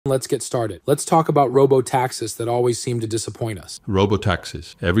Let's get started. Let's talk about robotaxis that always seem to disappoint us.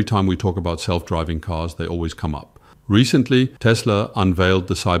 Robotaxis. Every time we talk about self-driving cars, they always come up. Recently, Tesla unveiled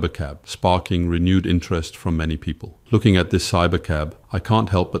the Cybercab, sparking renewed interest from many people. Looking at this Cybercab, I can't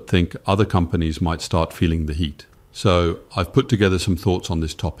help but think other companies might start feeling the heat. So I've put together some thoughts on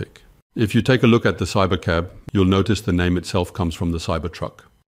this topic. If you take a look at the Cybercab, you'll notice the name itself comes from the Cybertruck.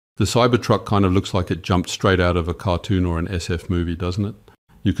 The Cybertruck kind of looks like it jumped straight out of a cartoon or an SF movie, doesn't it?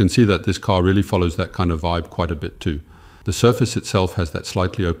 You can see that this car really follows that kind of vibe quite a bit too. The surface itself has that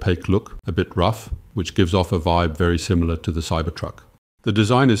slightly opaque look, a bit rough, which gives off a vibe very similar to the Cybertruck. The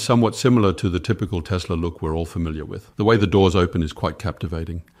design is somewhat similar to the typical Tesla look we're all familiar with. The way the doors open is quite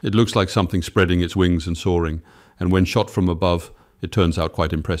captivating. It looks like something spreading its wings and soaring, and when shot from above, it turns out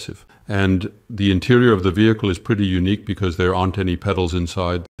quite impressive. And the interior of the vehicle is pretty unique because there aren't any pedals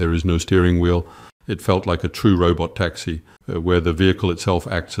inside, there is no steering wheel. It felt like a true robot taxi, where the vehicle itself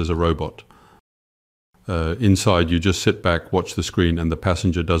acts as a robot. Inside, you just sit back, watch the screen, and the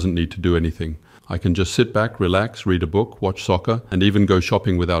passenger doesn't need to do anything. I can just sit back, relax, read a book, watch soccer, and even go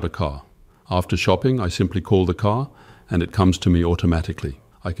shopping without a car. After shopping, I simply call the car, and it comes to me automatically.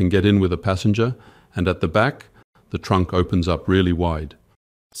 I can get in with a passenger, and at the back, the trunk opens up really wide.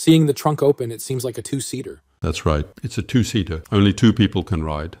 Seeing the trunk open, it seems like a two-seater. That's right. It's a two-seater. Only two people can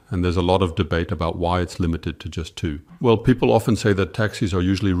ride, and there's a lot of debate about why it's limited to just two. Well, people often say that taxis are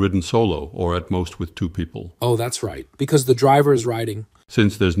usually ridden solo, or at most with two people. Oh, that's right, because the driver is riding.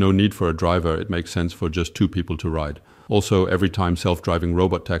 Since there's no need for a driver, it makes sense for just two people to ride. Also, every time self-driving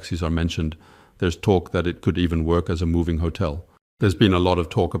robot taxis are mentioned, there's talk that it could even work as a moving hotel. There's been a lot of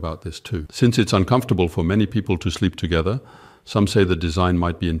talk about this too. Since it's uncomfortable for many people to sleep together, some say the design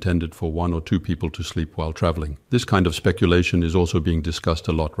might be intended for one or two people to sleep while traveling. This kind of speculation is also being discussed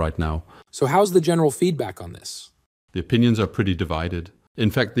a lot right now. So how's the general feedback on this? The opinions are pretty divided.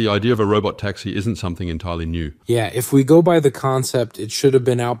 In fact, the idea of a robot taxi isn't something entirely new. Yeah, if we go by the concept, it should have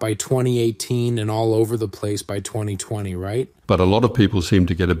been out by 2018 and all over the place by 2020, right? But a lot of people seem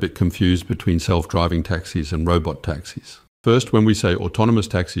to get a bit confused between self-driving taxis and robot taxis. First, when we say autonomous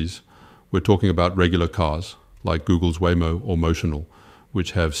taxis, we're talking about regular cars, like Google's Waymo or Motional,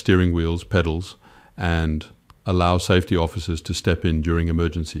 which have steering wheels, pedals, and allow safety officers to step in during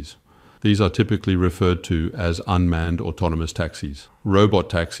emergencies. These are typically referred to as unmanned autonomous taxis.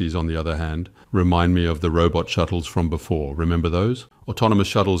 Robot taxis, on the other hand, remind me of the robot shuttles from before. Remember those? Autonomous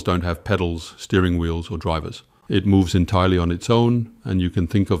shuttles don't have pedals, steering wheels, or drivers. It moves entirely on its own, and you can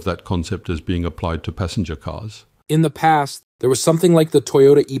think of that concept as being applied to passenger cars. In the past, there was something like the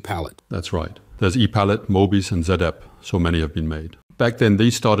Toyota e-Palette. That's right. There's e-Palette, Mobis, and ZF, so many have been made. Back then,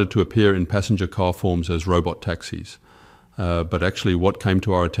 these started to appear in passenger car forms as robot taxis. But actually, what came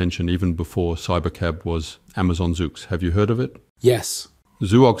to our attention even before Cybercab was Amazon Zoox. Have you heard of it? Yes.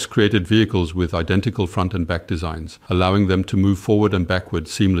 Zoox created vehicles with identical front and back designs, allowing them to move forward and backward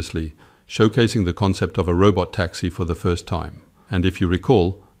seamlessly, showcasing the concept of a robot taxi for the first time. And if you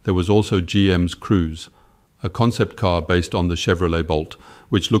recall, there was also GM's Cruise, a concept car based on the Chevrolet Bolt,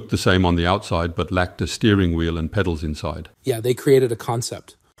 which looked the same on the outside but lacked a steering wheel and pedals inside. Yeah, they created a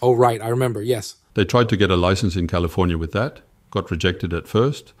concept. Oh, right, I remember, yes. They tried to get a license in California with that, got rejected at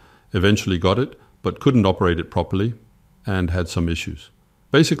first, eventually got it, but couldn't operate it properly, and had some issues.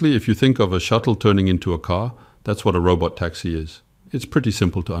 Basically, if you think of a shuttle turning into a car, that's what a robot taxi is. It's pretty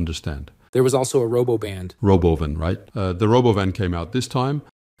simple to understand. There was also a Robovan. Robovan, right? The Robovan came out this time,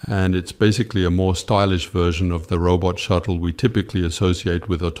 and it's basically a more stylish version of the robot shuttle we typically associate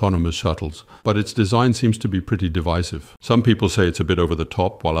with autonomous shuttles. But its design seems to be pretty divisive. Some people say it's a bit over the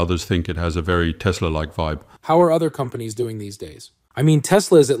top, while others think it has a very Tesla-like vibe. How are other companies doing these days? I mean,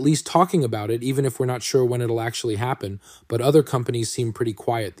 Tesla is at least talking about it, even if we're not sure when it'll actually happen, but other companies seem pretty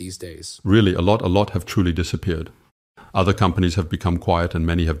quiet these days. Really, a lot have truly disappeared. Other companies have become quiet and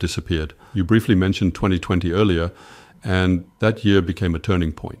many have disappeared. You briefly mentioned 2020 earlier, and that year became a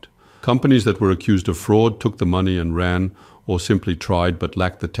turning point. Companies that were accused of fraud took the money and ran, or simply tried but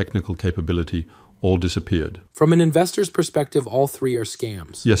lacked the technical capability, all disappeared. From an investor's perspective, all three are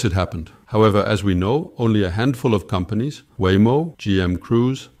scams. Yes, it happened. However, as we know, only a handful of companies, Waymo, GM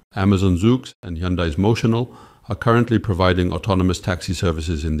Cruise, Amazon Zoox, and Hyundai's Motional, are currently providing autonomous taxi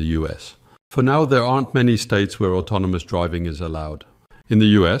services in the US. For now, there aren't many states where autonomous driving is allowed. In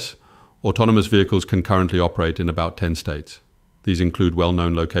the US, autonomous vehicles can currently operate in about 10 states. These include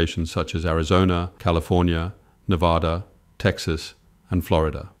well-known locations such as Arizona, California, Nevada, Texas, and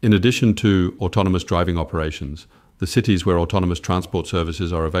Florida. In addition to autonomous driving operations, the cities where autonomous transport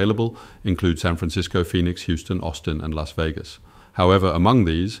services are available include San Francisco, Phoenix, Houston, Austin, and Las Vegas. However, among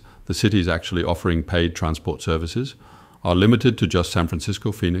these, the cities actually offering paid transport services are limited to just San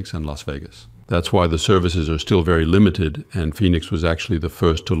Francisco, Phoenix, and Las Vegas. That's why the services are still very limited, and Phoenix was actually the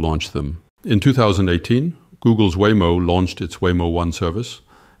first to launch them. In 2018, Google's Waymo launched its Waymo One service,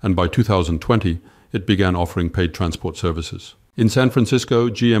 and by 2020, it began offering paid transport services. In San Francisco,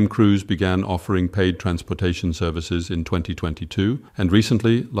 GM Cruise began offering paid transportation services in 2022, and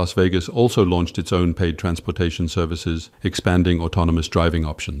recently, Las Vegas also launched its own paid transportation services, expanding autonomous driving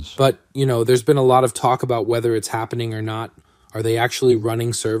options. But, there's been a lot of talk about whether it's happening or not. Are they actually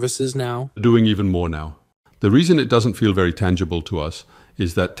running services now? Doing even more now. The reason it doesn't feel very tangible to us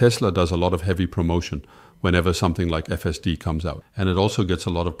is that Tesla does a lot of heavy promotion whenever something like FSD comes out. And it also gets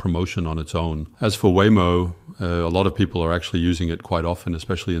a lot of promotion on its own. As for Waymo, a lot of people are actually using it quite often,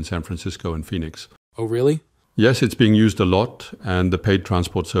 especially in San Francisco and Phoenix. Oh, really? Yes, it's being used a lot, and the paid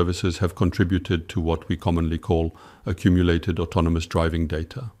transport services have contributed to what we commonly call accumulated autonomous driving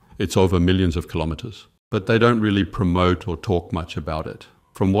data. It's over millions of kilometers. But they don't really promote or talk much about it.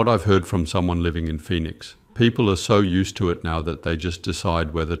 From what I've heard from someone living in Phoenix, people are so used to it now that they just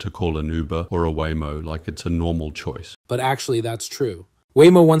decide whether to call an Uber or a Waymo, like it's a normal choice. But actually, that's true.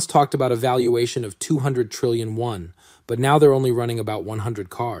 Waymo once talked about a valuation of 200 trillion won, but now they're only running about 100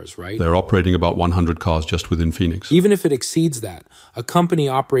 cars, right? They're operating about 100 cars just within Phoenix. Even if it exceeds that, a company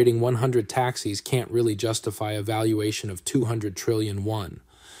operating 100 taxis can't really justify a valuation of 200 trillion won.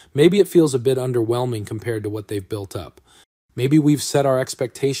 Maybe it feels a bit underwhelming compared to what they've built up. Maybe we've set our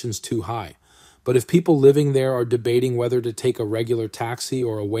expectations too high. But if people living there are debating whether to take a regular taxi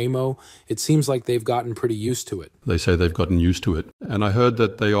or a Waymo, it seems like they've gotten pretty used to it. They say they've gotten used to it. And I heard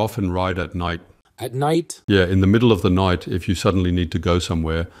that they often ride at night. At night? Yeah, in the middle of the night, if you suddenly need to go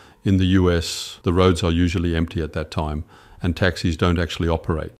somewhere. In the US, the roads are usually empty at that time, and taxis don't actually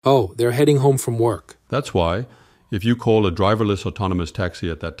operate. Oh, they're heading home from work. That's why, if you call a driverless autonomous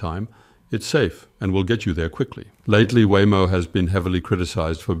taxi at that time, it's safe and will get you there quickly. Lately, Waymo has been heavily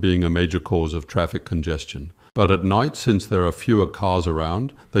criticized for being a major cause of traffic congestion. But at night, since there are fewer cars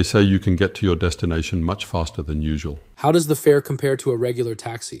around, they say you can get to your destination much faster than usual. How does the fare compare to a regular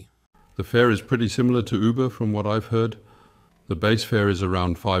taxi? The fare is pretty similar to Uber from what I've heard. The base fare is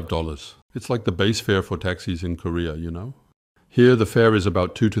around $5. It's like the base fare for taxis in Korea, Here, the fare is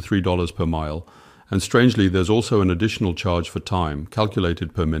about $2 to $3 per mile. And strangely, there's also an additional charge for time,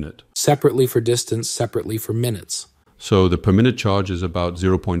 calculated per minute. Separately for distance, separately for minutes. So the per minute charge is about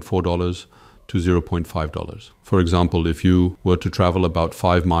 $0.4 to $0.5. For example, if you were to travel about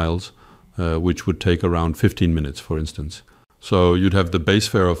 5 miles, which would take around 15 minutes, for instance. So you'd have the base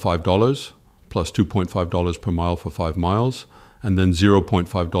fare of $5 plus $2.5 per mile for 5 miles, and then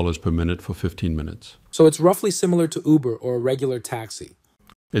 $0.5 per minute for 15 minutes. So it's roughly similar to Uber or a regular taxi.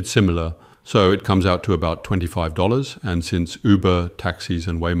 It's similar. So it comes out to about $25, and since Uber, taxis,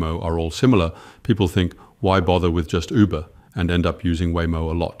 and Waymo are all similar, people think, why bother with just Uber, and end up using Waymo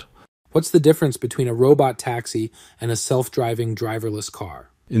a lot. What's the difference between a robot taxi and a self-driving driverless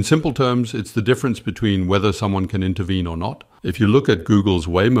car? In simple terms, it's the difference between whether someone can intervene or not. If you look at Google's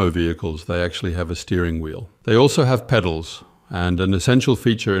Waymo vehicles, they actually have a steering wheel. They also have pedals. And an essential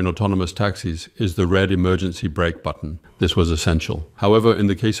feature in autonomous taxis is the red emergency brake button. This was essential. However, in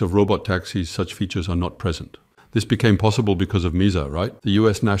the case of robot taxis, such features are not present. This became possible because of MISA, right? The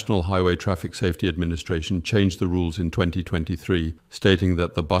US National Highway Traffic Safety Administration changed the rules in 2023, stating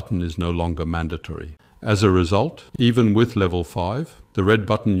that the button is no longer mandatory. As a result, even with level 5, the red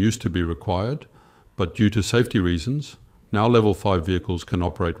button used to be required, but due to safety reasons, now level 5 vehicles can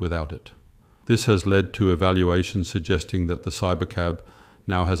operate without it. This has led to evaluations suggesting that the cybercab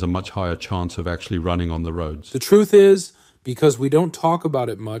now has a much higher chance of actually running on the roads. The truth is, because we don't talk about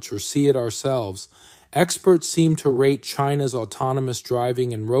it much or see it ourselves, experts seem to rate China's autonomous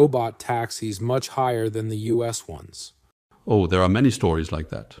driving and robot taxis much higher than the US ones. Oh, there are many stories like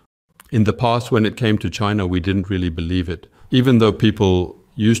that. In the past, when it came to China, we didn't really believe it. Even though people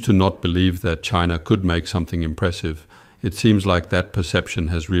used to not believe that China could make something impressive, it seems like that perception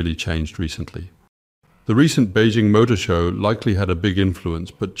has really changed recently. The recent Beijing Motor Show likely had a big influence,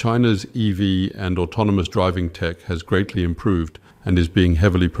 but China's EV and autonomous driving tech has greatly improved and is being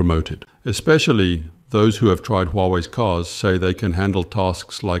heavily promoted. Especially those who have tried Huawei's cars say they can handle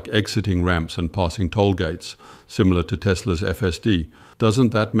tasks like exiting ramps and passing toll gates, similar to Tesla's FSD.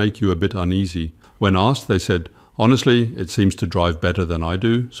 Doesn't that make you a bit uneasy? When asked, they said, honestly, it seems to drive better than I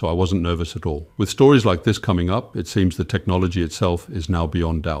do, so I wasn't nervous at all. With stories like this coming up, it seems the technology itself is now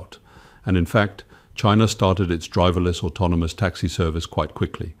beyond doubt. And in fact, China started its driverless autonomous taxi service quite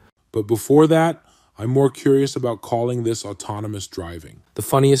quickly. But before that, I'm more curious about calling this autonomous driving. The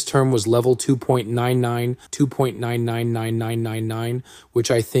funniest term was level 2.99, 2.999999, which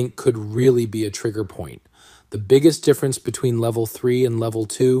I think could really be a trigger point. The biggest difference between level 3 and level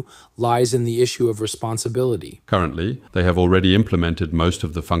 2 lies in the issue of responsibility. Currently, they have already implemented most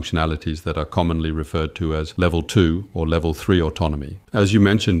of the functionalities that are commonly referred to as level 2 or level 3 autonomy. As you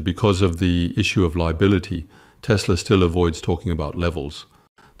mentioned, because of the issue of liability, Tesla still avoids talking about levels.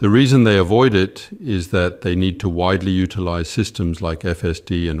 The reason they avoid it is that they need to widely utilize systems like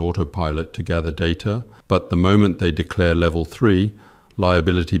FSD and autopilot to gather data, but the moment they declare level 3,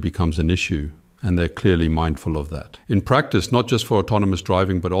 liability becomes an issue, and they're clearly mindful of that. In practice, not just for autonomous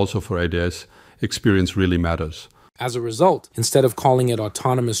driving, but also for ADAS, experience really matters. As a result, instead of calling it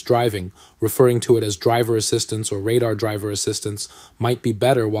autonomous driving, referring to it as driver assistance or radar driver assistance might be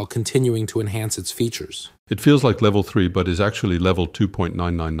better while continuing to enhance its features. It feels like level 3, but is actually level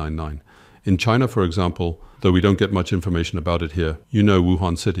 2.9999. In China, for example, though we don't get much information about it here, you know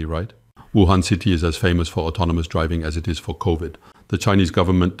Wuhan City, right? Wuhan City is as famous for autonomous driving as it is for COVID. The Chinese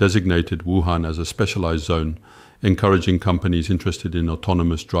government designated Wuhan as a specialized zone, encouraging companies interested in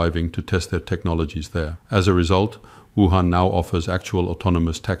autonomous driving to test their technologies there. As a result, Wuhan now offers actual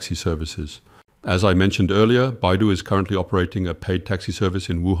autonomous taxi services. As I mentioned earlier, Baidu is currently operating a paid taxi service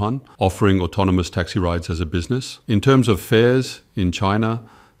in Wuhan, offering autonomous taxi rides as a business. In terms of fares, in China,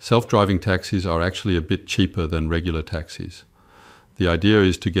 self-driving taxis are actually a bit cheaper than regular taxis. The idea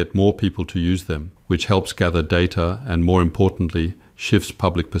is to get more people to use them, which helps gather data and, more importantly, shifts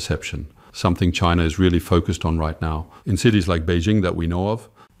public perception, something China is really focused on right now. In cities like Beijing that we know of,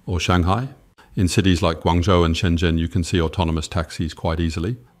 or Shanghai, in cities like Guangzhou and Shenzhen, you can see autonomous taxis quite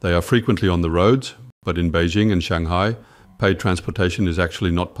easily. They are frequently on the roads, but in Beijing and Shanghai, paid transportation is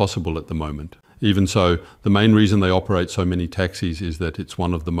actually not possible at the moment. Even so, the main reason they operate so many taxis is that it's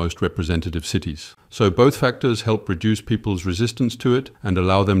one of the most representative cities. So both factors help reduce people's resistance to it and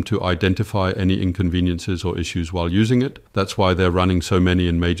allow them to identify any inconveniences or issues while using it. That's why they're running so many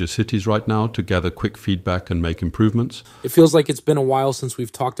in major cities right now, to gather quick feedback and make improvements. It feels like it's been a while since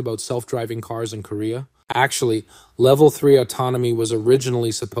we've talked about self-driving cars in Korea. Actually, level 3 autonomy was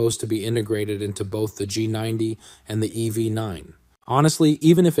originally supposed to be integrated into both the G90 and the EV9. Honestly,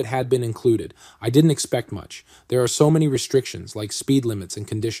 even if it had been included, I didn't expect much. There are so many restrictions, like speed limits and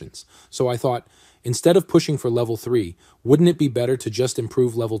conditions. So I thought, instead of pushing for level 3, wouldn't it be better to just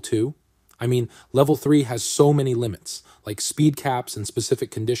improve level 2? I mean, level 3 has so many limits, like speed caps and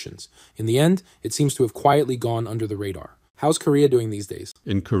specific conditions. In the end, it seems to have quietly gone under the radar. How's Korea doing these days?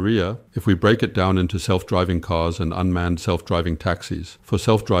 In Korea, if we break it down into self-driving cars and unmanned self-driving taxis, for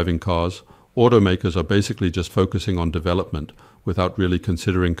self-driving cars, automakers are basically just focusing on development without really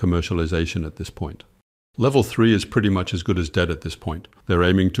considering commercialization at this point. Level 3 is pretty much as good as dead at this point. They're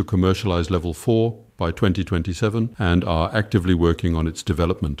aiming to commercialize level 4 by 2027 and are actively working on its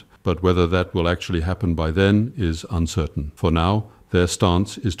development. But whether that will actually happen by then is uncertain. For now, their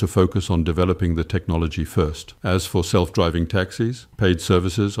stance is to focus on developing the technology first. As for self-driving taxis, paid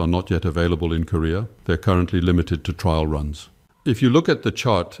services are not yet available in Korea. They're currently limited to trial runs. If you look at the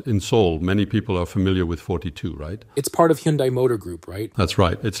chart in Seoul, many people are familiar with 42, right? It's part of Hyundai Motor Group, right? That's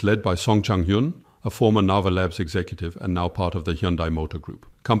right. It's led by Song Chang-hyun, a former Nava Labs executive and now part of the Hyundai Motor Group.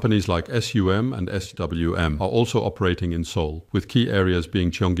 Companies like SUM and SWM are also operating in Seoul, with key areas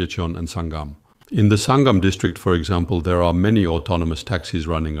being Cheonggyechon and Sangam. In the Sangam district, for example, there are many autonomous taxis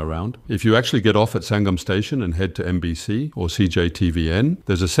running around. If you actually get off at Sangam Station and head to MBC or CJTVN,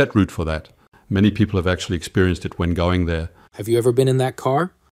 there's a set route for that. Many people have actually experienced it when going there. Have you ever been in that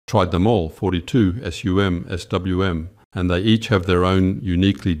car? Tried them all, 42, SUM, SWM, and they each have their own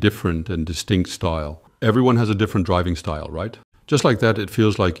uniquely different and distinct style. Everyone has a different driving style, right? Just like that, it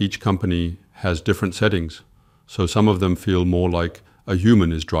feels like each company has different settings. So some of them feel more like a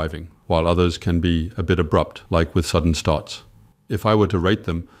human is driving, while others can be a bit abrupt, like with sudden starts. If I were to rate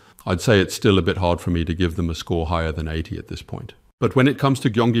them, I'd say it's still a bit hard for me to give them a score higher than 80 at this point. But when it comes to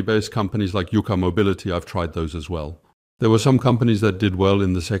Gyeonggi-based companies like Yuka Mobility, I've tried those as well. There were some companies that did well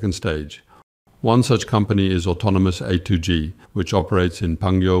in the second stage. One such company is Autonomous A2G, which operates in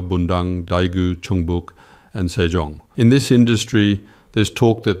Pangyo, Bundang, Daegu, Chungbuk, and Sejong. In this industry, there's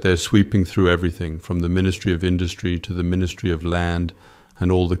talk that they're sweeping through everything, from the Ministry of Industry to the Ministry of Land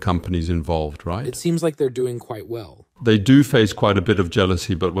and all the companies involved, right? It seems like they're doing quite well. They do face quite a bit of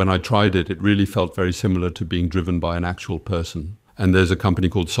jealousy, but when I tried it, it really felt very similar to being driven by an actual person. And there's a company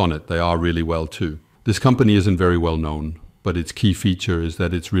called Sonet. They are really well too. This company isn't very well known, but its key feature is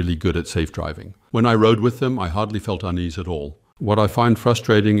that it's really good at safe driving. When I rode with them, I hardly felt unease at all. What I find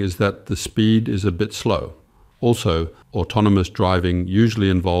frustrating is that the speed is a bit slow. Also, autonomous driving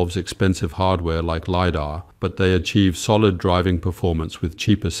usually involves expensive hardware like LiDAR, but they achieve solid driving performance with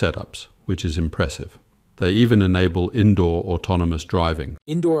cheaper setups, which is impressive. They even enable indoor autonomous driving.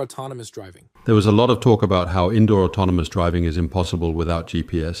 Indoor autonomous driving. There was a lot of talk about how indoor autonomous driving is impossible without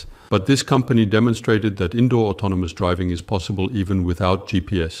GPS, but this company demonstrated that indoor autonomous driving is possible even without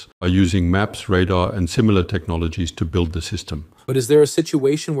GPS by using maps, radar, and similar technologies to build the system. But is there a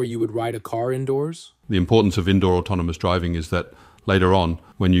situation where you would ride a car indoors? The importance of indoor autonomous driving is that later on,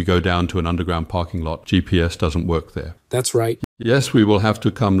 when you go down to an underground parking lot, GPS doesn't work there. That's right. Yes, we will have to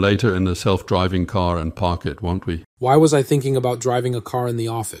come later in a self-driving car and park it, won't we? Why was I thinking about driving a car in the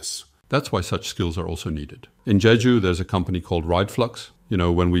office? That's why such skills are also needed. In Jeju, there's a company called RideFlux. You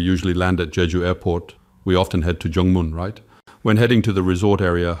know, when we usually land at Jeju Airport, we often head to Jungmun, right? When heading to the resort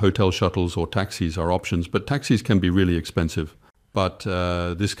area, hotel shuttles or taxis are options, but taxis can be really expensive. But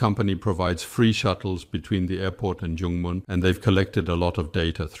this company provides free shuttles between the airport and Jungmun, and they've collected a lot of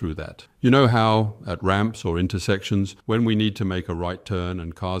data through that. You know how, at ramps or intersections, when we need to make a right turn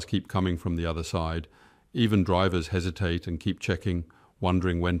and cars keep coming from the other side, even drivers hesitate and keep checking,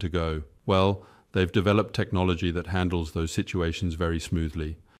 wondering when to go. Well, they've developed technology that handles those situations very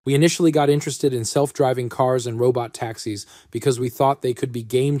smoothly. We initially got interested in self-driving cars and robot taxis because we thought they could be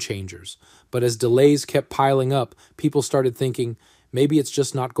game changers. But as delays kept piling up, people started thinking, maybe it's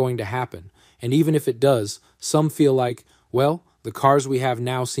just not going to happen. And even if it does, some feel like, well, the cars we have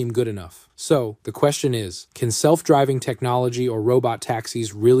now seem good enough. So, the question is, can self-driving technology or robot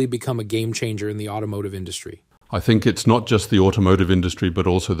taxis really become a game changer in the automotive industry? I think it's not just the automotive industry, but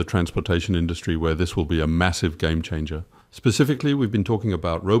also the transportation industry where this will be a massive game changer. Specifically, we've been talking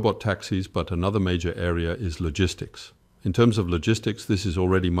about robot taxis, but another major area is logistics. In terms of logistics, this is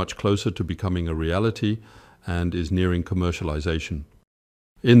already much closer to becoming a reality and is nearing commercialization.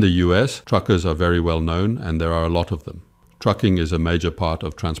 In the US, truckers are very well known and there are a lot of them. Trucking is a major part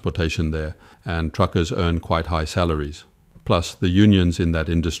of transportation there, and truckers earn quite high salaries. Plus, the unions in that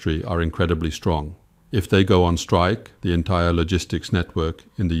industry are incredibly strong. If they go on strike, the entire logistics network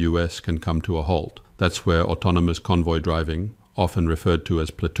in the US can come to a halt. That's where autonomous convoy driving, often referred to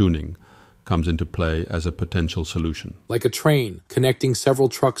as platooning, comes into play as a potential solution. Like a train, connecting several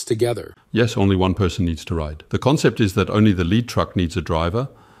trucks together. Yes, only one person needs to ride. The concept is that only the lead truck needs a driver,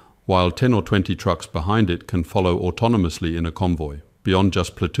 while 10 or 20 trucks behind it can follow autonomously in a convoy. Beyond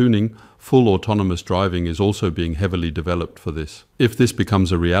just platooning, full autonomous driving is also being heavily developed for this. If this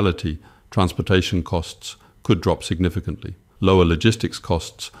becomes a reality, transportation costs could drop significantly. Lower logistics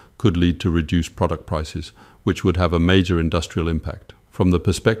costs could lead to reduced product prices, which would have a major industrial impact. From the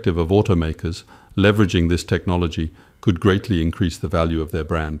perspective of automakers, leveraging this technology could greatly increase the value of their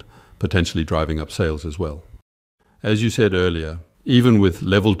brand, potentially driving up sales as well. As you said earlier, even with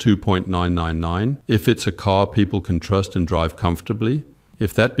level 2.999, if it's a car people can trust and drive comfortably,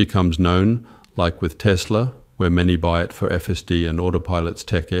 if that becomes known, like with Tesla, where many buy it for FSD and Autopilot's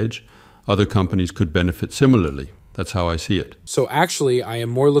tech edge, other companies could benefit similarly. That's how I see it. So actually, I am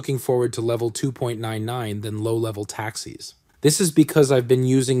more looking forward to level 2.99 than low-level taxis. This is because I've been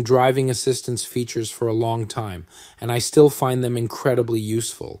using driving assistance features for a long time, and I still find them incredibly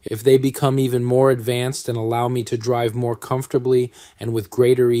useful. If they become even more advanced and allow me to drive more comfortably and with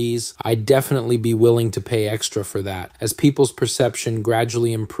greater ease, I'd definitely be willing to pay extra for that. As people's perception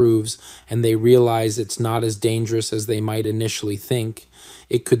gradually improves and they realize it's not as dangerous as they might initially think,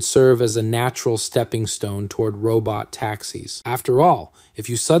 it could serve as a natural stepping stone toward robot taxis. After all, if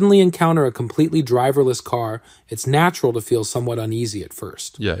you suddenly encounter a completely driverless car, it's natural to feel somewhat uneasy at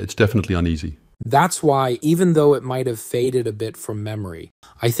first. Yeah, it's definitely uneasy. That's why, even though it might have faded a bit from memory,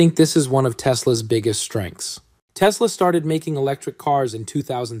 I think this is one of Tesla's biggest strengths. Tesla started making electric cars in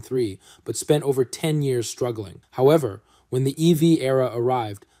 2003, but spent over 10 years struggling. However, when the EV era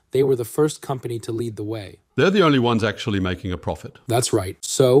arrived, they were the first company to lead the way. They're the only ones actually making a profit. That's right.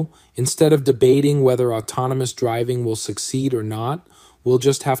 So, instead of debating whether autonomous driving will succeed or not, we'll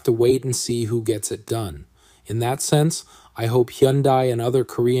just have to wait and see who gets it done. In that sense, I hope Hyundai and other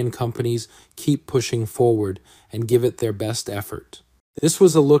Korean companies keep pushing forward and give it their best effort. This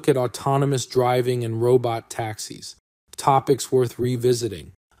was a look at autonomous driving and robot taxis, topics worth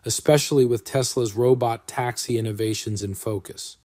revisiting, especially with Tesla's robot taxi innovations in focus.